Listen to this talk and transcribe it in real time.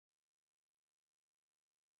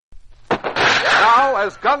Now,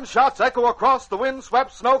 as gunshots echo across the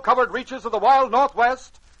wind-swept, snow-covered reaches of the wild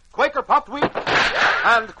Northwest, Quaker Puffed Wheat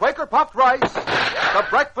and Quaker Puffed Rice, the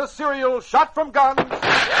breakfast cereal shot from guns,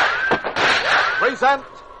 present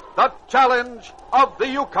the challenge of the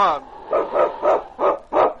Yukon.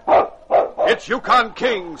 It's Yukon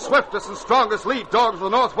King, swiftest and strongest lead dogs of the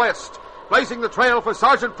Northwest, blazing the trail for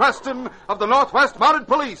Sergeant Preston of the Northwest Mounted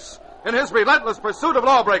Police in his relentless pursuit of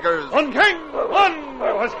lawbreakers. One king, one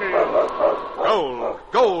whiskey.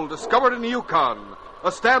 Gold discovered in the Yukon.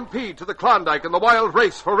 A stampede to the Klondike and the wild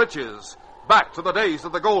race for riches. Back to the days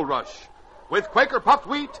of the gold rush. With Quaker Puffed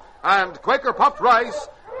Wheat and Quaker Puffed Rice,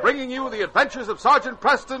 bringing you the adventures of Sergeant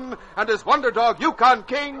Preston and his wonder dog Yukon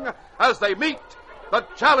King as they meet the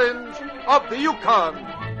challenge of the Yukon.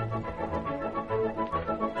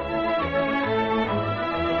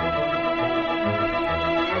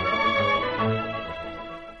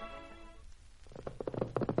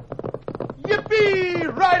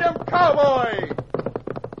 Yippee! Ride 'em, cowboy!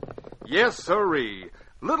 Yes, sirree.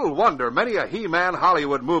 Little wonder many a He-Man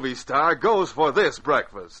Hollywood movie star goes for this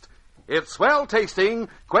breakfast. It's swell-tasting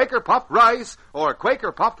Quaker Puffed Rice or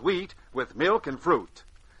Quaker Puffed Wheat with milk and fruit.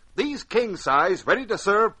 These king-size,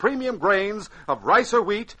 ready-to-serve premium grains of rice or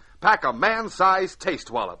wheat pack a man-sized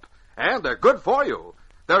taste wallop. And they're good for you.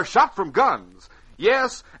 They're shot from guns.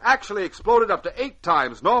 Yes, actually exploded up to 8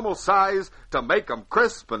 times normal size to make 'em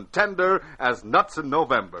crisp and tender as nuts in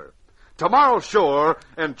November. Tomorrow, sure,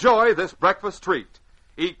 enjoy this breakfast treat.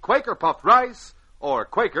 Eat Quaker Puffed Rice or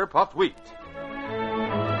Quaker Puffed Wheat.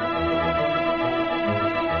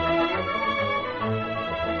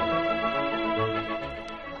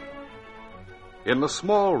 In the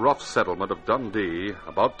small, rough settlement of Dundee,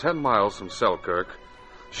 about 10 miles from Selkirk,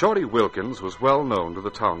 Shorty Wilkins was well known to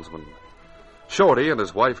the townsmen. Shorty and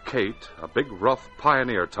his wife Kate, a big, rough,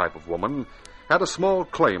 pioneer type of woman, had a small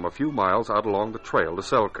claim a few miles out along the trail to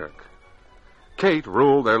Selkirk. Kate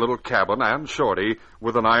ruled their little cabin and Shorty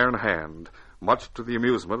with an iron hand, much to the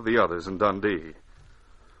amusement of the others in Dundee.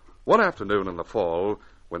 One afternoon in the fall,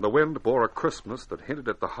 when the wind bore a crispness that hinted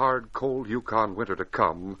at the hard, cold Yukon winter to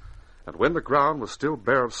come, and when the ground was still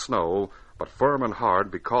bare of snow, but firm and hard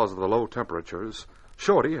because of the low temperatures,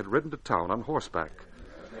 Shorty had ridden to town on horseback.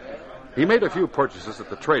 He made a few purchases at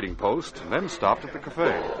the trading post and then stopped at the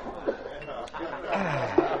cafe.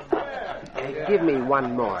 Give me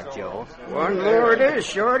one more, Joe. One more it is,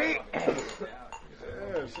 Shorty.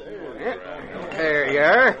 There you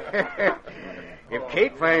are. If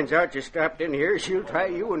Kate finds out you stopped in here, she'll tie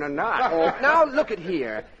you in a knot. Oh, now look at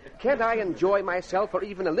here. Can't I enjoy myself for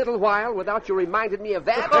even a little while without you reminding me of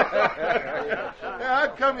that? How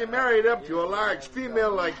come you married up to a large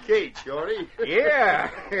female like Kate, Shorty?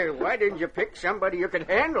 Yeah. Why didn't you pick somebody you could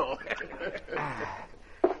handle?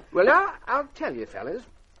 Well, now, I'll tell you, fellas.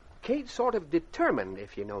 Kate's sort of determined,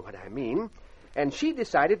 if you know what I mean. And she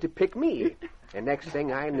decided to pick me. And next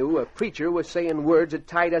thing I knew, a preacher was saying words that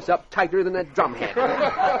tied us up tighter than a drumhead.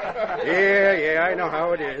 Yeah, I know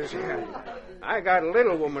how it is. I got a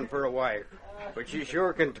little woman for a wife, but she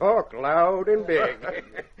sure can talk loud and big.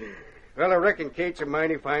 Well, I reckon Kate's a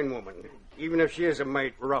mighty fine woman, even if she is a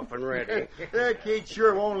mite rough and ready. Kate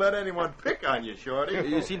sure won't let anyone pick on you, Shorty.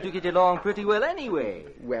 You seem to get along pretty well anyway.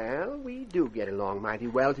 Well, we do get along mighty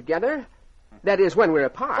well together. That is, when we're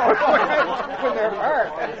apart. When they're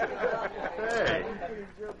apart. Hey,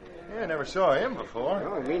 I never saw him before.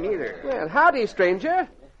 No, me neither. Well, howdy, stranger.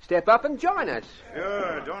 Step up and join us.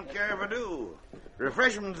 Sure, don't care if I do.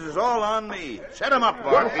 Refreshments is all on me. Set 'em up,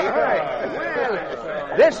 barkeep.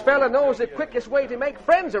 Well, this fella knows the quickest way to make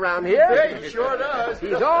friends around here. Hey, he sure does.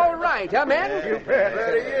 He's all right, huh, men? You bet.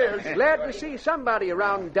 That he is. Glad to see somebody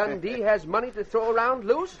around Dundee has money to throw around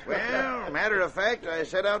loose. Well, matter of fact, I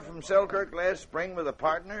set out from Selkirk last spring with a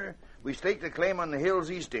partner. We staked a claim on the hills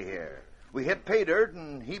east of here. We hit pay dirt,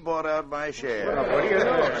 and he bought out my share. Well, what do you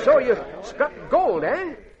know? So you struck gold,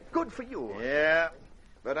 eh? Good for you. Yeah,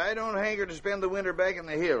 but I don't hanker to spend the winter back in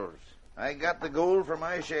the hills. I got the gold for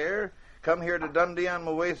my share, come here to Dundee on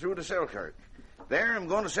my way through to Selkirk. There I'm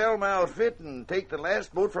going to sell my outfit and take the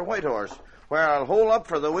last boat for Whitehorse, where I'll hole up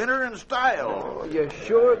for the winter in style. Oh, you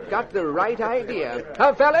sure got the right idea.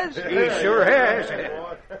 Huh, fellas? He sure has.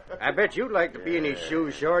 I bet you'd like to be in his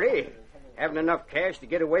shoes, Shorty. Having enough cash to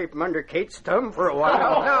get away from under Kate's thumb for a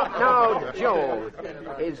while. Now, Joe,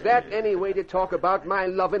 is that any way to talk about my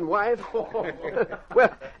loving wife? Well,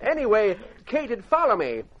 anyway, Kate'd follow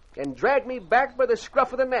me and drag me back by the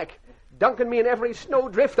scruff of the neck, dunking me in every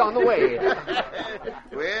snowdrift on the way.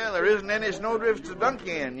 Well, there isn't any snowdrifts to dunk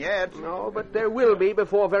you in yet. No, but there will be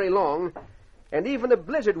before very long. And even a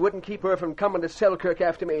blizzard wouldn't keep her from coming to Selkirk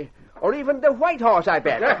after me. Or even the White Horse, I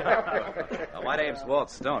bet. My name's Walt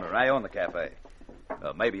Stoner. I own the cafe.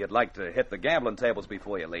 Maybe you'd like to hit the gambling tables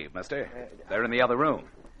before you leave, mister. They're in the other room.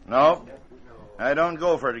 No, I don't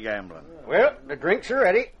go for the gambling. Well, the drinks are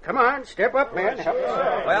ready. Come on, step up, man. Help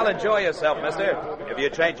us. Well, enjoy yourself, mister. If you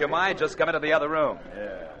change your mind, just come into the other room.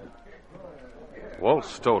 Walt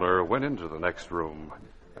Stoner went into the next room,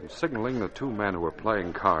 and signaling the two men who were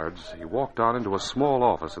playing cards, he walked on into a small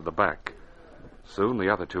office at the back. Soon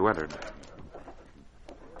the other two entered.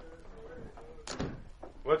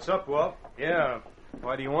 What's up, Walt? Yeah,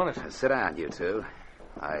 why do you want us? Sit down, you two.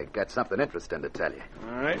 I got something interesting to tell you.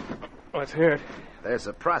 All right, let's hear it. There's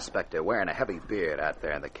a prospector wearing a heavy beard out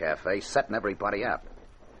there in the cafe, setting everybody up.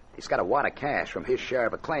 He's got a wad of cash from his share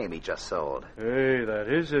of a claim he just sold. Hey, that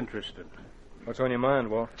is interesting. What's on your mind,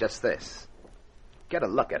 Walt? Just this. Get a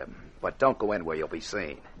look at him, but don't go in where you'll be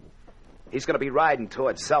seen. He's going to be riding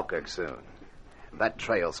towards Selkirk soon. That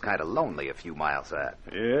trail's kind of lonely a few miles out.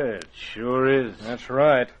 Yeah, it sure is. That's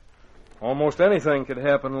right. Almost anything could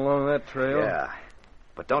happen along that trail. Yeah,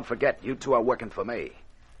 but don't forget, you two are working for me.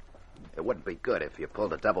 It wouldn't be good if you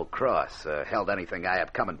pulled a double cross or held anything I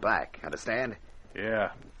have coming back. Understand?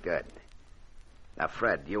 Yeah. Good. Now,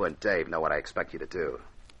 Fred, you and Dave know what I expect you to do.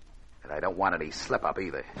 And I don't want any slip-up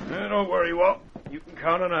either. Don't worry, Walt. You can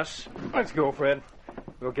count on us. Let's go, Fred.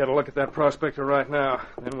 We'll get a look at that prospector right now.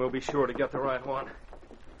 Then we'll be sure to get the right one.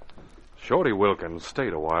 Shorty Wilkins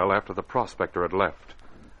stayed a while after the prospector had left.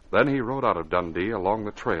 Then he rode out of Dundee along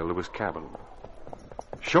the trail to his cabin.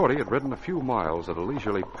 Shorty had ridden a few miles at a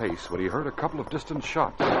leisurely pace when he heard a couple of distant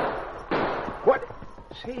shots. What?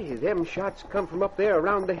 Say, them shots come from up there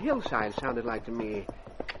around the hillside, sounded like to me.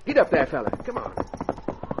 Get up there, fella. Come on.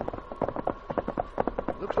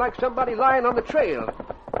 Looks like somebody lying on the trail.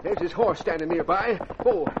 There's his horse standing nearby.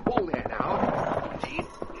 Oh, there now. Gee.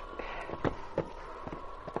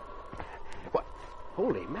 What?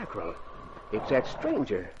 Holy mackerel. It's that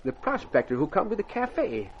stranger, the prospector who come to the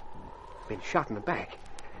cafe. Been shot in the back.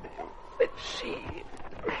 Let's see.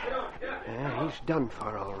 He's done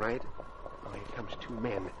for, all right. Oh, here comes two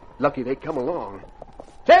men. Lucky they come along.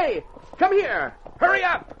 Say, come here. Hurry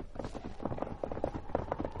up.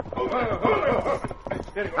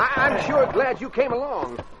 I'm sure glad you came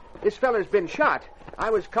along. This feller's been shot.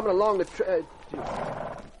 I was coming along the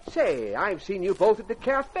Say, I've seen you both at the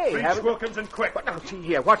cafe, Reach, haven't... Wilkins, and quick. But now, see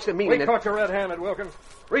here, what's the meaning We of... caught you red-handed, Wilkins.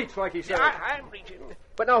 Reach, like he said. I'm reaching.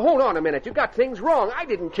 But now, hold on a minute. You got things wrong. I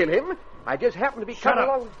didn't kill him. I just happened to be coming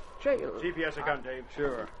along the trail. See if he has a gun, Dave.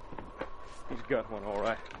 Sure. He's got one, all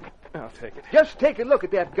right. I'll take it. Just take a look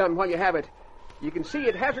at that gun while you have it. You can see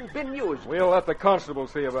it hasn't been used. We'll let the constable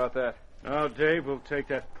see about that. Now, Dave, we'll take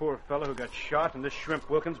that poor fellow who got shot and this shrimp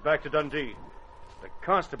Wilkins back to Dundee. The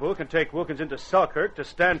constable can take Wilkins into Selkirk to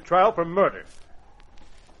stand trial for murder.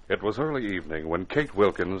 It was early evening when Kate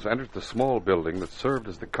Wilkins entered the small building that served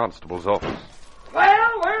as the constable's office.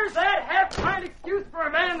 Well, where's that half-pint excuse for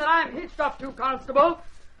a man that I'm hitched up to, Constable?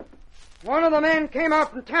 One of the men came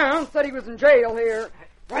out from town, said he was in jail here.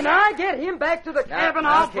 When I get him back to the cabin,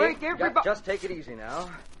 I'll break everybody... Just take it easy now.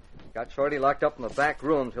 Got Shorty locked up in the back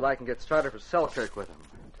room till I can get started for Selkirk with him.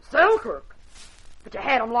 Selkirk? But you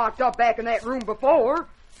had him locked up back in that room before.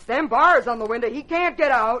 Them bars on the window, he can't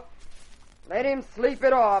get out. Let him sleep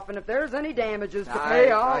it off, and if there's any damages to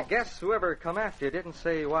pay, I guess whoever come after you didn't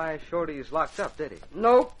say why Shorty's locked up, did he?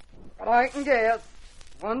 Nope, but I can guess.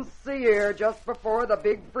 Once a year, just before the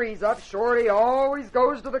big freeze-up, Shorty always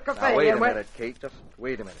goes to the cafe. Now, wait a minute, Kate. Just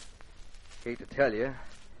wait a minute. Hate to tell you,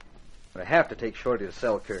 but I have to take Shorty to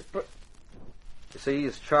Selkirk. But you see,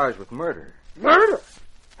 he's charged with murder. Murder?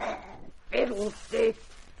 Fiddlestick.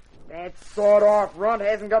 That sawed-off runt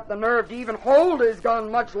hasn't got the nerve to even hold his gun,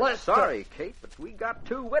 much less... Sorry, Kate, but we got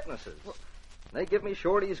two witnesses. They give me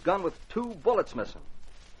Shorty's gun with 2 bullets missing.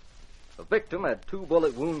 The victim had 2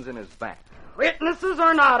 bullet wounds in his back. Witnesses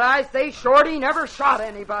or not, I say Shorty never shot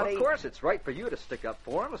anybody. Of course, it's right for you to stick up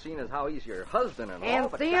for him, seeing as how he's your husband and all. And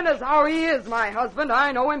seeing as how he is my husband,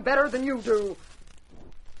 I know him better than you do.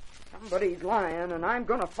 Somebody's lying, and I'm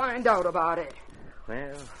going to find out about it.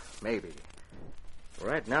 Well, maybe.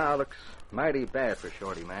 Right now, looks mighty bad for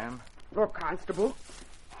Shorty, ma'am. Look, Constable,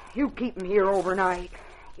 you keep him here overnight.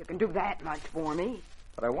 You can do that much for me.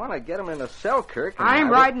 But I want to get him into Selkirk. I'm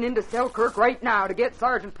riding into Selkirk right now to get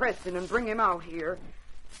Sergeant Preston and bring him out here.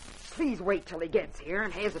 Please wait till he gets here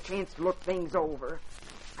and has a chance to look things over.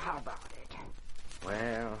 How about it?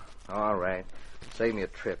 Well, all right. Save me a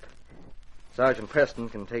trip. Sergeant Preston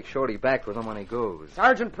can take Shorty back with him when he goes.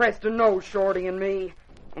 Sergeant Preston knows Shorty and me.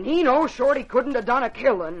 And he knows Shorty couldn't have done a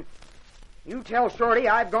killing. You tell Shorty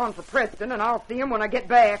I've gone for Preston, and I'll see him when I get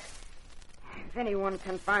back. If anyone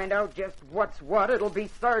can find out just what's what, it'll be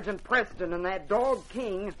Sergeant Preston and that dog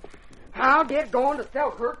King. I'll get going to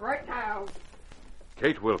Selkirk right now.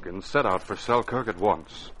 Kate Wilkins set out for Selkirk at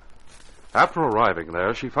once. After arriving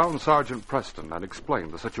there, she found Sergeant Preston and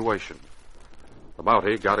explained the situation. The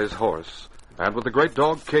Mountie got his horse, and with the great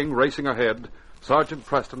dog King racing ahead, Sergeant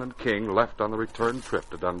Preston and King left on the return trip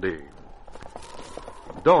to Dundee.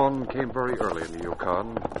 Dawn came very early in the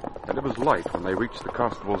Yukon, and it was light when they reached the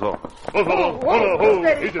constable's office.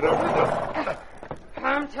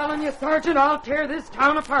 I'm telling you, Sergeant, I'll tear this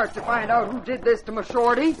town apart to find out who did this to my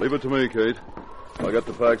shorty. Leave it to me, Kate. I'll get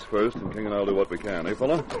the facts first, and King and I'll do what we can, eh,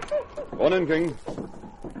 fella? Go on in, King.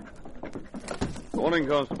 Morning,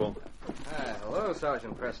 Constable. Hello,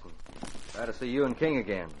 Sergeant Preston. Glad to see you and King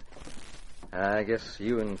again. I guess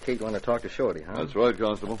you and Kate want to talk to Shorty, huh? That's right,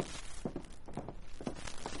 Constable.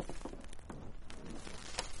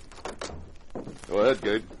 Go ahead,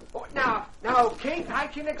 Kate. Oh, now, Kate, I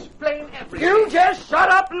can explain everything. You just shut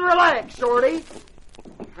up and relax, Shorty.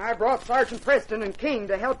 I brought Sergeant Preston and King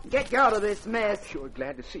to help get you out of this mess. Sure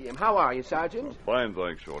glad to see him. How are you, Sergeant? Fine,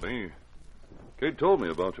 thanks, Shorty. Kate told me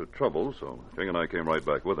about your trouble, so King and I came right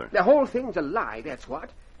back with her. The whole thing's a lie, that's what.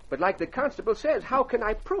 But like the constable says, how can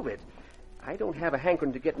I prove it? I don't have a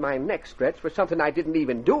hankering to get my neck stretched for something I didn't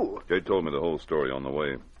even do. Kate told me the whole story on the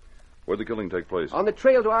way. Where'd the killing take place? On the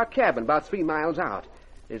trail to our cabin, about 3 miles out.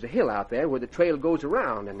 There's a hill out there where the trail goes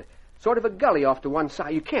around, and sort of a gully off to one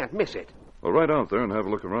side. You can't miss it. Well, right out there and have a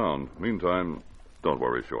look around. Meantime, don't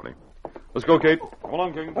worry, Shorty. Let's go, Kate. Come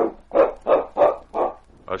along, King.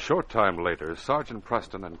 A short time later, Sergeant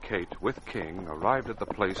Preston and Kate, with King, arrived at the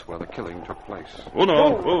place where the killing took place. Oh,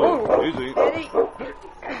 no. Oh, easy.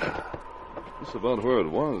 That's about where it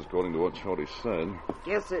was, according to what Shorty said.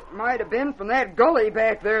 Guess it might have been from that gully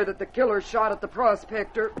back there that the killer shot at the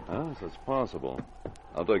prospector. Yes, it's possible.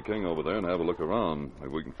 I'll take King over there and have a look around.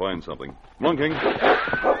 Maybe we can find something. Come on, King.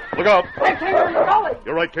 Look out. Hey, King, we're in the gully.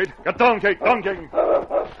 You're right, Kate. Get down, Kate. Down, King.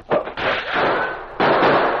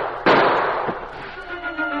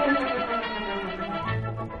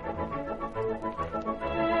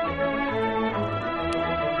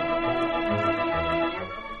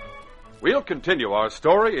 We'll continue our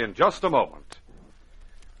story in just a moment.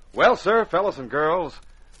 Well, sir, fellas and girls,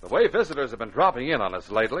 the way visitors have been dropping in on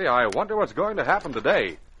us lately, I wonder what's going to happen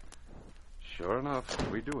today. Sure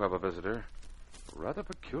enough, we do have a visitor. A rather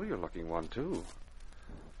peculiar-looking one, too.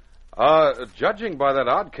 Judging by that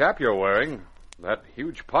odd cap you're wearing, that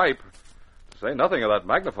huge pipe, to say nothing of that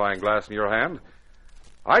magnifying glass in your hand,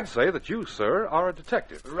 I'd say that you, sir, are a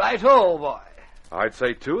detective. Right-o, boy. I'd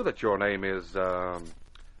say, too, that your name is,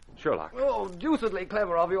 Sherlock. Oh, deucedly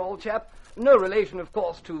clever of you, old chap. No relation, of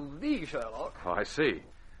course, to the Sherlock. Oh, I see.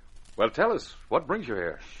 Well, tell us, what brings you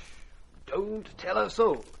here? Don't tell a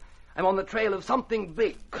soul. I'm on the trail of something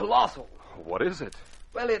big, colossal. What is it?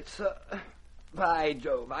 Well, it's, by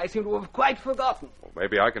Jove, I seem to have quite forgotten. Well,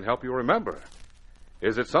 maybe I can help you remember.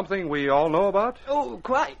 Is it something we all know about? Oh,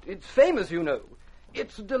 quite. It's famous, you know.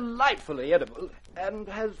 It's delightfully edible and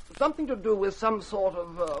has something to do with some sort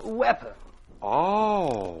of weapon.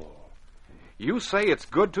 Oh. You say it's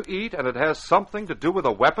good to eat and it has something to do with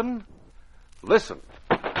a weapon? Listen.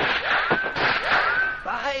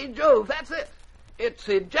 By Jove, that's it. It's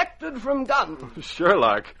ejected from gun.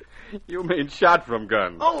 Sherlock, you mean shot from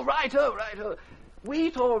gun. Oh, righto.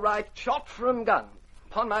 Wheat all right, shot from gun.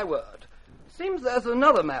 Upon my word. Seems there's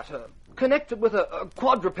another matter, connected with a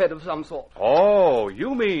quadruped of some sort. Oh,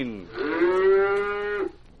 you mean...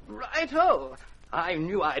 Righto. I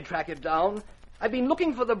knew I'd track it down. I've been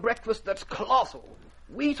looking for the breakfast that's colossal.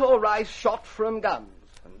 Wheat or rice shot from guns,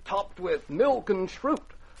 and topped with milk and fruit.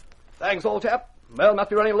 Thanks, old chap. Well, must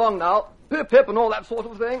be running along now. Pip, pip, and all that sort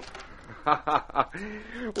of thing.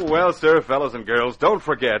 Well, sir, fellas and girls, don't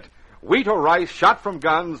forget, wheat or rice shot from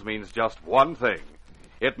guns means just one thing.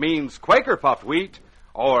 It means Quaker puffed wheat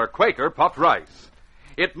or Quaker puffed rice.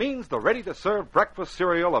 It means the ready-to-serve breakfast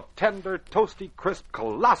cereal of tender, toasty, crisp,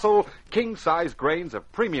 colossal, king-size grains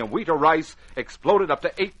of premium wheat or rice exploded up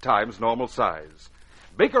to 8 times normal size.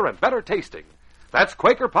 Bigger and better tasting. That's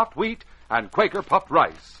Quaker puffed wheat and Quaker puffed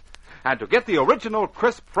rice. And to get the original,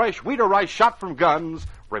 crisp, fresh wheat or rice shot from guns,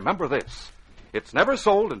 remember this. It's never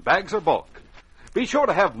sold in bags or bulk. Be sure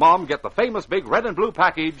to have Mom get the famous big red and blue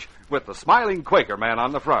package with the smiling Quaker man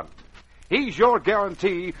on the front. He's your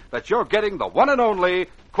guarantee that you're getting the one and only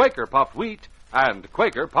Quaker puffed wheat and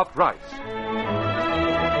Quaker puffed rice.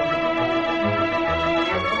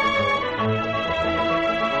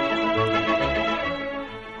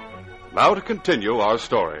 Now to continue our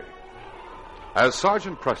story. As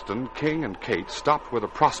Sergeant Preston, King, and Kate stopped where the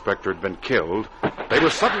prospector had been killed, they were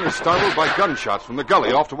suddenly startled by gunshots from the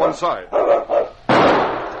gully off to one side.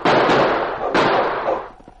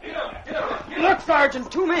 Look, Sergeant,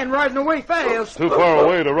 2 men riding away fast. Too far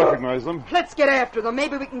away to recognize them. Let's get after them.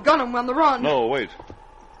 Maybe we can gun them on the run. No, wait.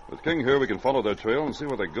 With King here, we can follow their trail and see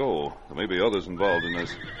where they go. There may be others involved in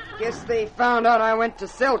this. Guess they found out I went to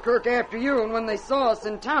Selkirk after you, and when they saw us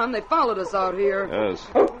in town, they followed us out here. Yes.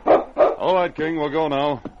 All right, King, we'll go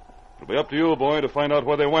now. It'll be up to you, boy, to find out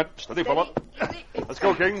where they went. Steady, fella. Let's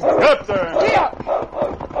go, King. Get up there. Get up!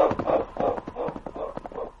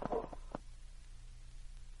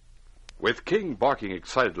 With King barking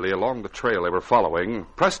excitedly along the trail they were following,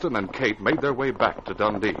 Preston and Kate made their way back to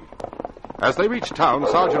Dundee. As they reached town,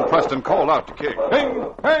 Sergeant Preston called out to King.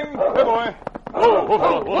 King! King! Hey, boy! Whoa, whoa,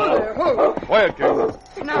 fella, Whoa there, whoa. Quiet,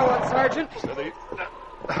 King. Now what, Sergeant? Steady.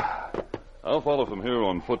 I'll follow from here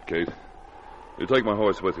on foot, Kate. You take my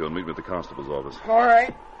horse with you and meet me at the constable's office. All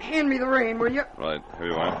right. Hand me the rein, will you? Right, here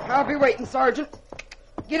you are. I'll be waiting, Sergeant.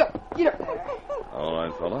 Get up there. All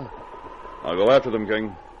right, fella. I'll go after them,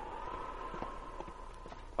 King.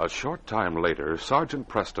 A short time later, Sergeant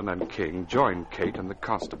Preston and King joined Kate and the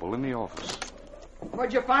constable in the office.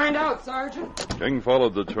 What'd you find out, Sergeant? King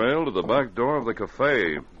followed the trail to the back door of the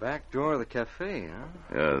cafe. Back door of the cafe, huh?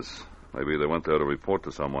 Yes. Maybe they went there to report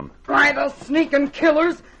to someone. By the sneaking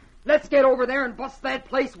killers! Let's get over there and bust that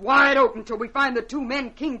place wide open till we find the 2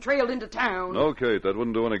 men King trailed into town. No, Kate, that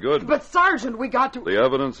wouldn't do any good. But, Sergeant, we got to... The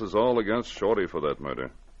evidence is all against Shorty for that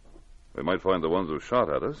murder. We might find the ones who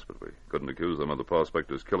shot at us, but we couldn't accuse them of the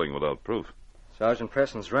prospector's killing without proof. Sergeant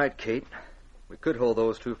Preston's right, Kate. We could hold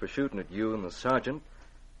those 2 for shooting at you and the sergeant,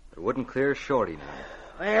 but it wouldn't clear Shorty now.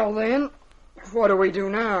 Well, then, what do we do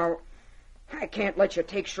now? I can't let you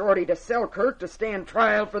take Shorty to Selkirk to stand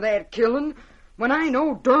trial for that killing when I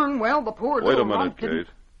know darn well the poor Wait little a minute, runt didn't...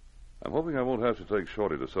 Kate. I'm hoping I won't have to take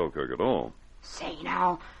Shorty to Selkirk at all. Say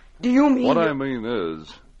now, do you mean... What I mean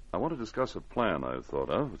is, I want to discuss a plan I've thought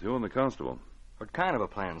of with you and the constable. What kind of a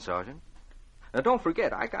plan, Sergeant? Now, don't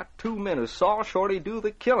forget, I got 2 men who saw Shorty do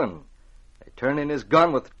the killing. They turned in his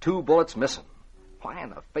gun with 2 bullets missing. Why, in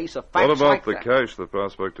the face of facts What about like the that? cash the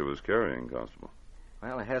prospector was carrying, Constable?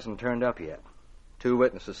 Well, it hasn't turned up yet. 2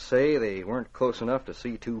 witnesses say they weren't close enough to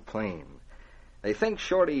see 2 plain. They think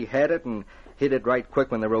Shorty had it and hid it right quick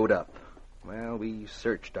when they rode up. Well, we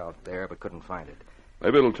searched out there but couldn't find it.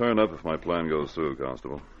 Maybe it'll turn up if my plan goes through,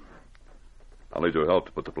 Constable. I'll need your help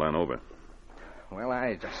to put the plan over. Well,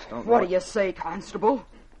 I just don't know. What do you say, Constable?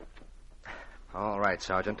 All right,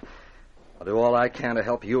 Sergeant. I'll do all I can to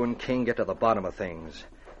help you and King get to the bottom of things.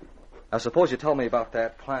 Now, suppose you tell me about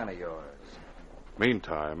that plan of yours.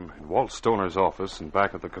 Meantime, in Walt Stoner's office and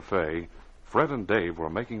back at the cafe, Fred and Dave were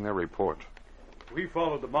making their report. We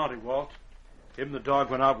followed the Monty, Walt. Him and the dog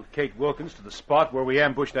went out with Kate Wilkins to the spot where we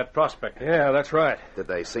ambushed that prospector. Yeah, that's right. Did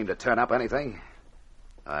they seem to turn up anything?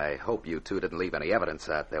 I hope you 2 didn't leave any evidence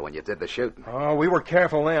out there when you did the shooting. Oh, we were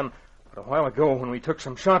careful then. But a while ago, when we took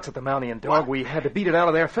some shots at the Mountie and dog, we had to beat it out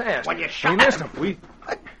of there fast. When you shot we missed him.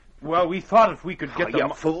 We thought if we could get You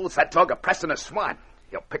fools. That dog of Preston is smart.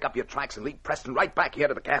 He'll pick up your tracks and lead Preston right back here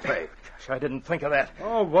to the cafe. Gosh, I didn't think of that.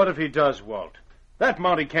 Oh, what if he does, Walt? That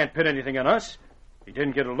Mountie can't pin anything on us. He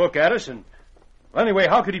didn't get a look at us, and... Well, anyway,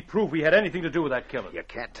 how could he prove we had anything to do with that killing? You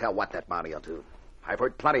can't tell what that Mountie will do. I've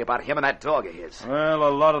heard plenty about him and that dog of his. Well,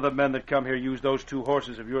 a lot of the men that come here use those 2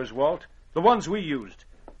 horses of yours, Walt. The ones we used.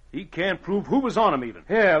 He can't prove who was on him, even.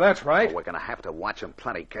 Yeah, that's right. Oh, we're going to have to watch him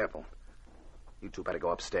plenty careful. You 2 better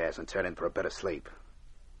go upstairs and turn in for a bit of sleep.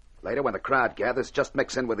 Later, when the crowd gathers, just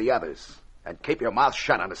mix in with the others. And keep your mouth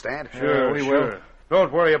shut, understand? Sure, we will.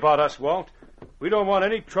 Don't worry about us, Walt. We don't want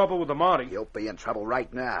any trouble with the Mountie. He'll be in trouble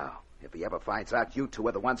right now if he ever finds out you 2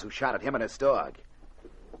 are the ones who shot at him and his dog.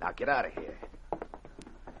 Now, get out of here.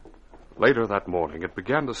 Later that morning, it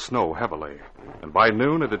began to snow heavily, and by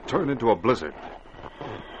noon it had turned into a blizzard.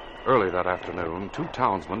 Early that afternoon, 2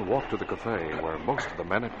 townsmen walked to the cafe where most of the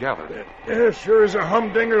men had gathered. Yeah, sure is a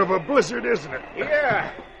humdinger of a blizzard, isn't it?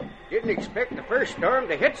 Yeah. Didn't expect the first storm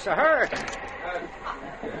to hit so hard.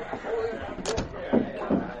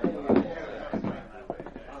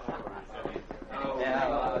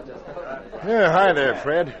 Yeah, hi there,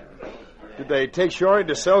 Fred. Did they take Shorty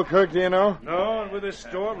to Selkirk, do you know? No, and with this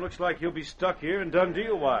storm, looks like he'll be stuck here in Dundee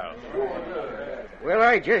a while. Well,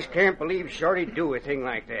 I just can't believe Shorty'd do a thing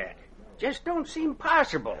like that. Just don't seem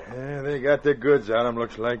possible. Yeah, they got their goods on him,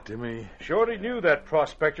 looks like to me. Shorty knew that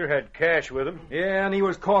prospector had cash with him. Yeah, and he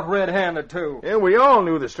was caught red-handed, too. Yeah, we all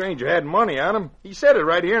knew the stranger had money on him. He said it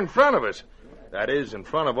right here in front of us. That is, in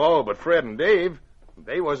front of all but Fred and Dave.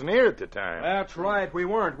 They wasn't here at the time. That's right, we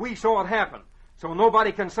weren't. We saw it happen. so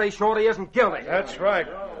nobody can say Shorty isn't guilty. That's right.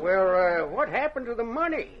 Well, what happened to the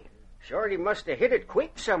money? Shorty must have hid it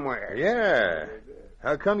quick somewhere. Yeah.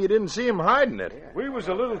 How come you didn't see him hiding it? We was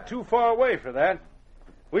a little too far away for that.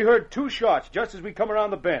 We heard 2 shots just as we come around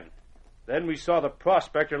the bend. Then we saw the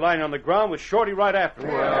prospector lying on the ground with Shorty right after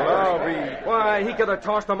him. Well, I'll be... Why, he could have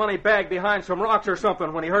tossed the money bag behind some rocks or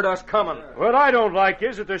something when he heard us coming. What I don't like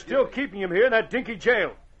is that they're still keeping him here in that dinky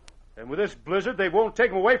jail. And with this blizzard, they won't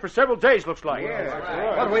take him away for several days, looks like.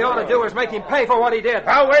 What we ought to do is make him pay for what he did.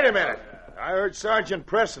 Now, wait a minute. I heard Sergeant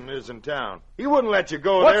Preston is in town. He wouldn't let you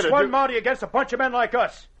go there What's to one do... Mountie against a bunch of men like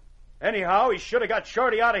us? Anyhow, he should have got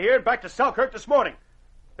Shorty out of here and back to Selkirk this morning.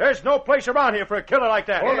 There's no place around here for a killer like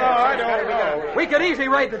that. Oh, no, I don't know. We could easily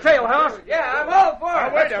raid the jailhouse. Yeah, I'm all for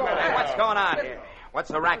it. Wait a minute. Hey, what's going on here? What's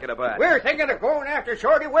the racket about? We're thinking of going after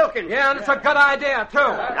Shorty Wilkins. Yeah, and it's a good idea, too.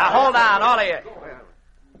 Now, hold on, all of you.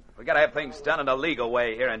 We gotta have things done in a legal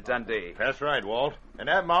way here in Dundee. That's right, Walt. And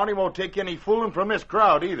that Mountie won't take any fooling from this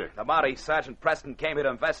crowd either. The Mountie, Sergeant Preston, came here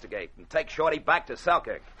to investigate and take Shorty back to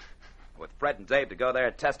Selkirk. With Fred and Dave to go there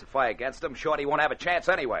and testify against him, Shorty won't have a chance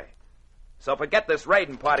anyway. So forget this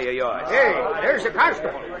raiding party of yours. Hey, there's the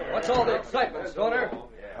constable. What's all the excitement, Stoner?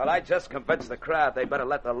 Well, I just convinced the crowd they better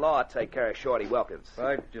let the law take care of Shorty Wilkins.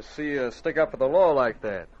 Right, you see you stick up for the law like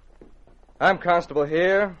that. I'm constable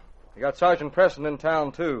here. You got Sergeant Preston in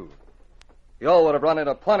town, too. You all would have run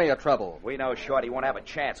into plenty of trouble. We know Shorty won't have a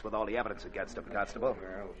chance with all the evidence against him, Constable.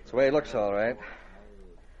 That's the way it looks, all right.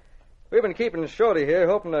 We've been keeping Shorty here,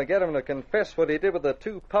 hoping to get him to confess what he did with the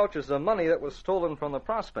 2 pouches of money that was stolen from the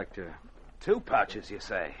prospector. 2 pouches, you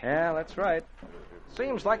say? Yeah, that's right.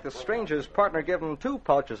 Seems like the stranger's partner gave him 2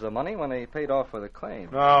 pouches of money when they paid off for the claim.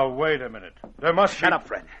 Now, wait a minute. There must Shut up,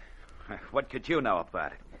 Fred. What could you know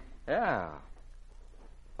about it? Yeah.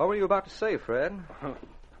 What were you about to say, Fred?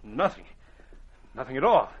 Nothing. Nothing at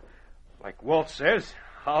all. Like Walt says,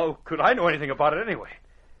 how could I know anything about it anyway?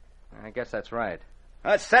 I guess that's right.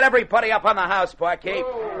 Let's set everybody up on the house, barkeep.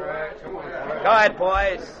 Go ahead,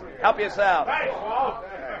 boys. Help yourself.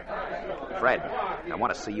 Fred, I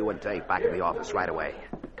want to see you and Dave back in the office right away.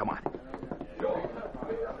 Come on.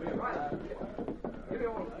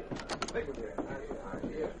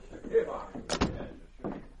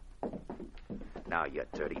 Now, you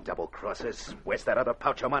dirty double-crossers. Where's that other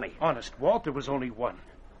pouch of money? Honest, Walt, there was only one.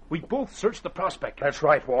 We both searched the prospector. That's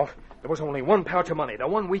right, Walt. There was only 1 pouch of money, the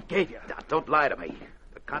one we gave you. Now, don't lie to me.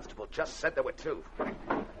 The constable just said there were 2.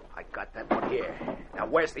 I got that one here. Now,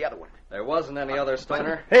 where's the other one? There wasn't any other,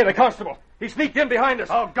 Stoner. Hey, the constable. He sneaked in behind us.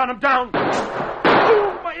 I'll gun him down.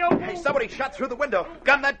 Oh, my elbow. Hey, somebody shot through the window.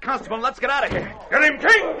 Gun that constable and let's get out of here. Get him,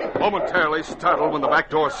 King! Momentarily startled when the back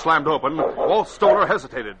door slammed open, Walt Stoner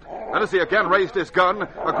hesitated. Then as he again raised his gun,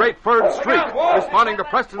 a great furred streak, responding to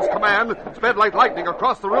Preston's command, sped like lightning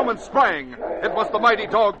across the room and sprang. It was the mighty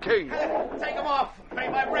dog King. Take him off. Pay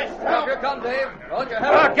my wrist. Help you come, Dave. Hold your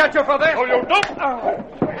head. I'll get you for this. Oh, you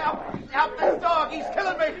don't. Help this dog. He's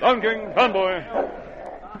killing me. Down, King. Down, boy.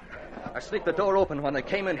 I sneaked the door open when they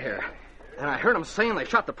came in here. And I heard them saying they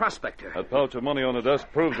shot the prospector. That pouch of money on the desk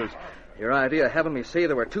proves it. Your idea of having me say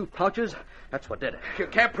there were 2 pouches, that's what did it. You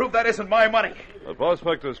can't prove that isn't my money. The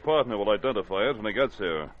prospector's partner will identify it when he gets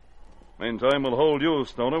here. Meantime, we'll hold you,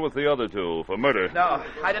 Stoner, with the other 2 for murder. No,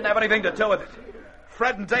 I didn't have anything to do with it.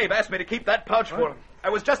 Fred and Dave asked me to keep that pouch for them. I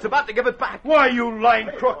was just about to give it back. Why, you lying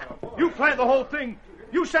crook? You planned the whole thing.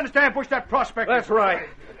 You sent us to ambush that prospector. That's right.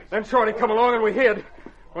 Then Shorty come along and we hid.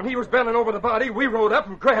 When he was bending over the body, we rode up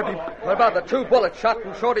and grabbed him. What about the 2 bullets shot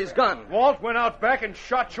from Shorty's gun? Walt went out back and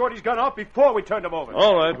shot Shorty's gun off before we turned him over.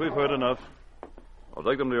 All right, we've heard enough. I'll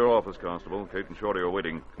take them to your office, Constable. Kate and Shorty are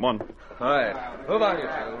waiting. Come on. All right. Move on, you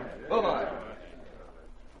 2. Move on.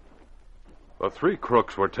 The 3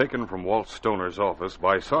 crooks were taken from Walt Stoner's office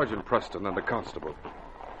by Sergeant Preston and the constable.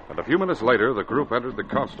 And a few minutes later, the group entered the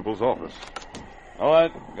constable's office. All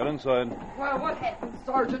right, get inside. Well, what happened,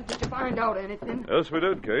 Sergeant? Did you find out anything? Yes, we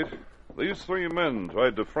did, Kate. These 3 men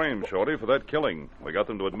tried to frame Shorty for that killing. We got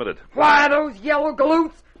them to admit it. Why, those yellow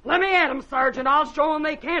galoots. Let me at 'em, Sergeant. I'll show 'em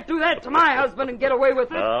they can't do that to my husband and get away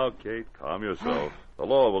with it. Now, Kate, calm yourself. The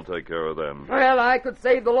law will take care of them. Well, I could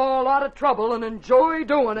save the law a lot of trouble and enjoy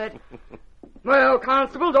doing it. Well,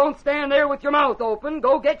 Constable, don't stand there with your mouth open.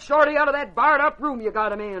 Go get Shorty out of that barred-up room you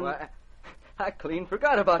got him in. Well, I clean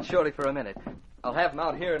forgot about Shorty for a minute. I'll have him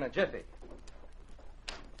out here in a jiffy.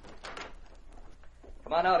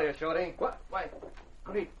 Come on out here, Shorty. What? Why,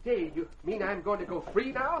 great day. You mean I'm going to go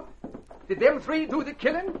free now? Did them 3 do the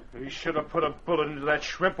killing? We should have put a bullet into that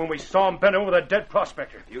shrimp when we saw him bend over the dead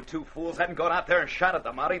prospector. If you 2 fools hadn't gone out there and shot at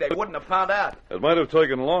the Mountie, they wouldn't have found out. It might have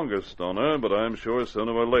taken longer, Stoner, but I'm sure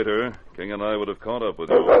sooner or later, King and I would have caught up with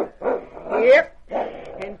you. Yep.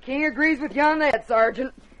 And King agrees with you on that,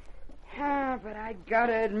 Sergeant. But I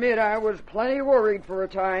gotta admit I was plenty worried for a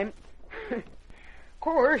time. Of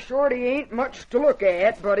course, Shorty ain't much to look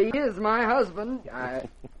at, but he is my husband.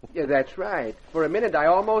 Yeah, that's right. For a minute, I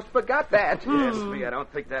almost forgot that. Yes, me, I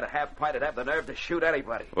don't think that half-pint'd have the nerve to shoot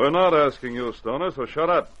anybody. We're not asking you, Stoner, so shut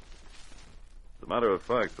up. As a matter of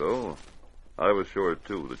fact, though, I was sure,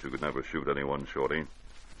 too, that you could never shoot anyone, Shorty.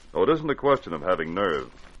 Oh, it isn't a question of having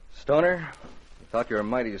nerve. Stoner, I thought you were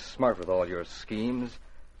mighty smart with all your schemes.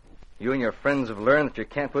 You and your friends have learned that you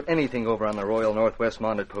can't put anything over on the Royal Northwest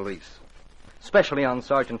Mounted Police, especially on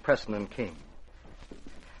Sergeant Preston and King.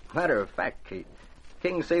 Matter of fact, Kate,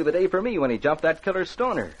 King saved the day for me when he jumped that killer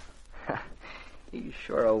Stoner. He's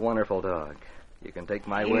sure a wonderful dog. You can take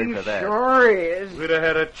my word for that. He sure is. We'd have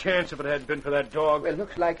had a chance if it hadn't been for that dog. Well, it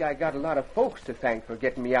looks like I got a lot of folks to thank for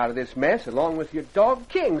getting me out of this mess, along with your dog,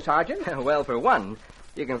 King, Sergeant. Well, for one,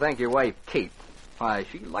 you can thank your wife, Kate. Why,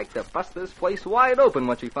 she liked to bust this place wide open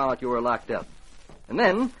when she found out you were locked up. And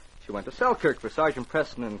then she went to Selkirk for Sergeant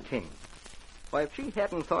Preston and King. Why, if she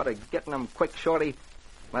hadn't thought of getting them quick, Shorty,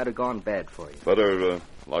 might have gone bad for you. Better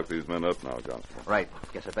lock these men up now, Constable. Right.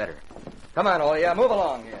 Guess I better. Come on, all ya. Move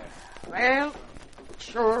along here. Well,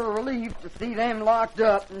 sure a relief to see them locked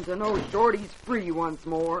up and to know Shorty's free once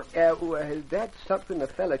more. That's something a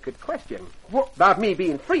fella could question. What? About me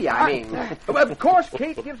being free, I mean. Of course,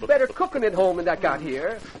 Kate gives better cooking at home than I got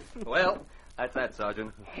here. Well, that's that,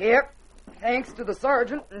 Sergeant. Yep. Thanks to the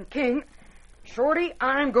Sergeant and King. Shorty,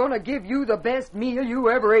 I'm going to give you the best meal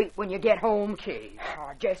you ever ate when you get home, Kate.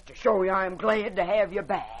 Just to show you I'm glad to have you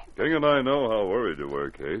back. King and I know how worried you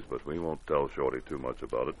were, Case, but we won't tell Shorty too much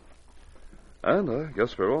about it. And I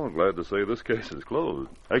guess we're all glad to say this case is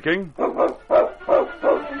closed. Hey, King?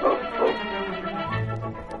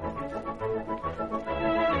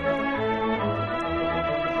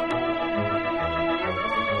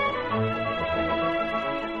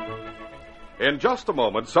 In just a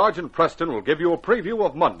moment, Sergeant Preston will give you a preview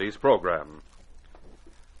of Monday's program.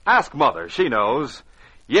 Ask Mother. She knows.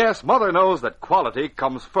 Yes, Mother knows that quality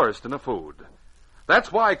comes first in a food.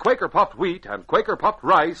 That's why Quaker Puffed Wheat and Quaker Puffed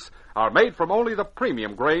Rice are made from only the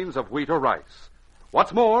premium grains of wheat or rice.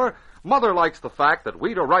 What's more, Mother likes the fact that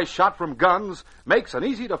wheat or rice shot from guns makes an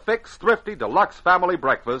easy-to-fix, thrifty, deluxe family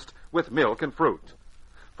breakfast with milk and fruit.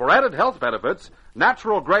 For added health benefits,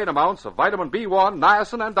 natural grain amounts of vitamin B1,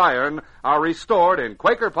 niacin, and iron are restored in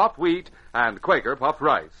Quaker Puffed Wheat and Quaker Puffed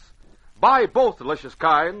Rice. Buy both delicious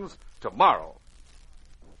kinds tomorrow.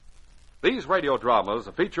 These radio dramas,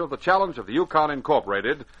 a feature of the Challenge of the Yukon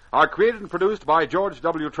Incorporated, are created and produced by George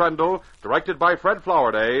W. Trendle, directed by Fred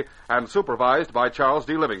Flowerday, and supervised by Charles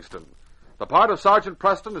D. Livingston. The part of Sergeant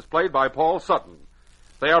Preston is played by Paul Sutton.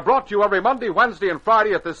 They are brought to you every Monday, Wednesday, and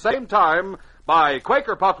Friday at this same time by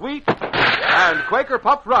Quaker Puffed Wheat and Quaker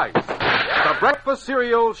Puffed Rice, the breakfast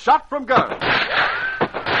cereal shot from guns.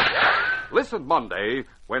 Listen Monday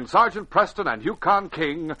when Sergeant Preston and Yukon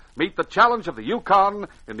King meet the Challenge of the Yukon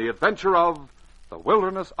in the adventure of the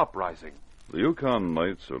Wilderness Uprising. The Yukon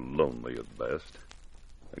nights are lonely at best.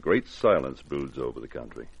 A great silence broods over the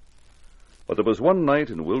country. But there was one night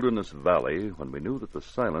in Wilderness Valley when we knew that the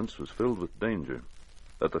silence was filled with danger,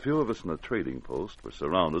 that the few of us in the trading post were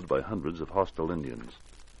surrounded by hundreds of hostile Indians.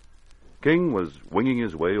 King was winging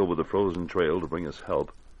his way over the frozen trail to bring us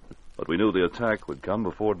help, but we knew the attack would come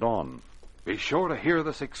before dawn. Be sure to hear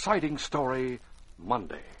this exciting story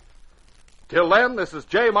Monday. Till then, this is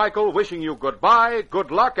J. Michael wishing you goodbye, good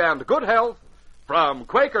luck, and good health from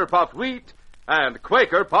Quaker Puffed Wheat and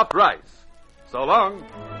Quaker Puffed Rice. So long.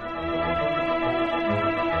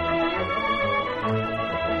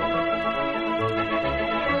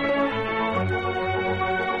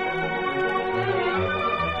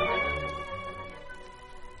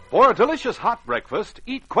 For a delicious hot breakfast,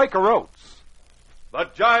 eat Quaker Oats. The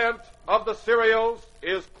giant of the cereals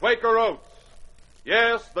is Quaker Oats.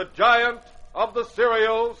 Yes, the giant of the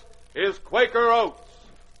cereals is Quaker Oats.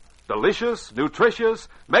 Delicious, nutritious,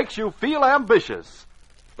 makes you feel ambitious.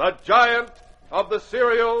 The giant of the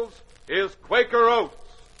cereals is Quaker Oats.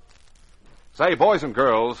 Say, boys and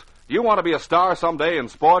girls, do you want to be a star someday in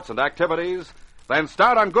sports and activities? Then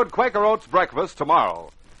start on good Quaker Oats breakfast tomorrow.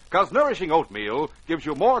 Because nourishing oatmeal gives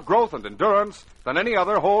you more growth and endurance than any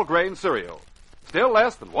other whole grain cereal. Still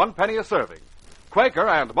less than 1 penny a serving. Quaker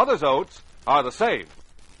and Mother's Oats are the same.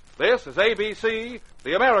 This is ABC,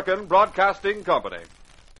 the American Broadcasting Company.